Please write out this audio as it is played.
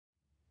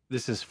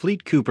This is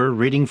Fleet Cooper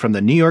reading from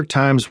the New York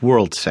Times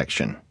World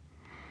section.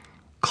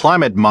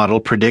 Climate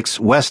model predicts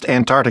West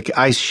Antarctic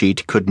ice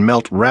sheet could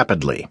melt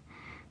rapidly,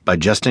 by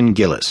Justin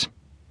Gillis.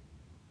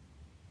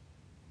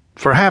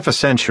 For half a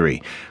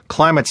century,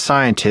 climate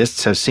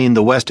scientists have seen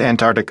the West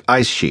Antarctic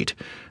ice sheet,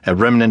 a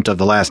remnant of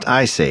the last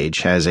ice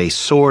age, as a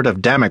sword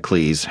of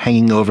Damocles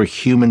hanging over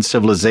human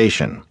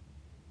civilization.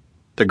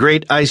 The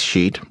great ice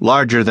sheet,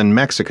 larger than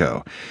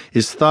Mexico,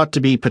 is thought to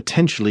be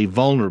potentially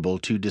vulnerable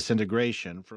to disintegration from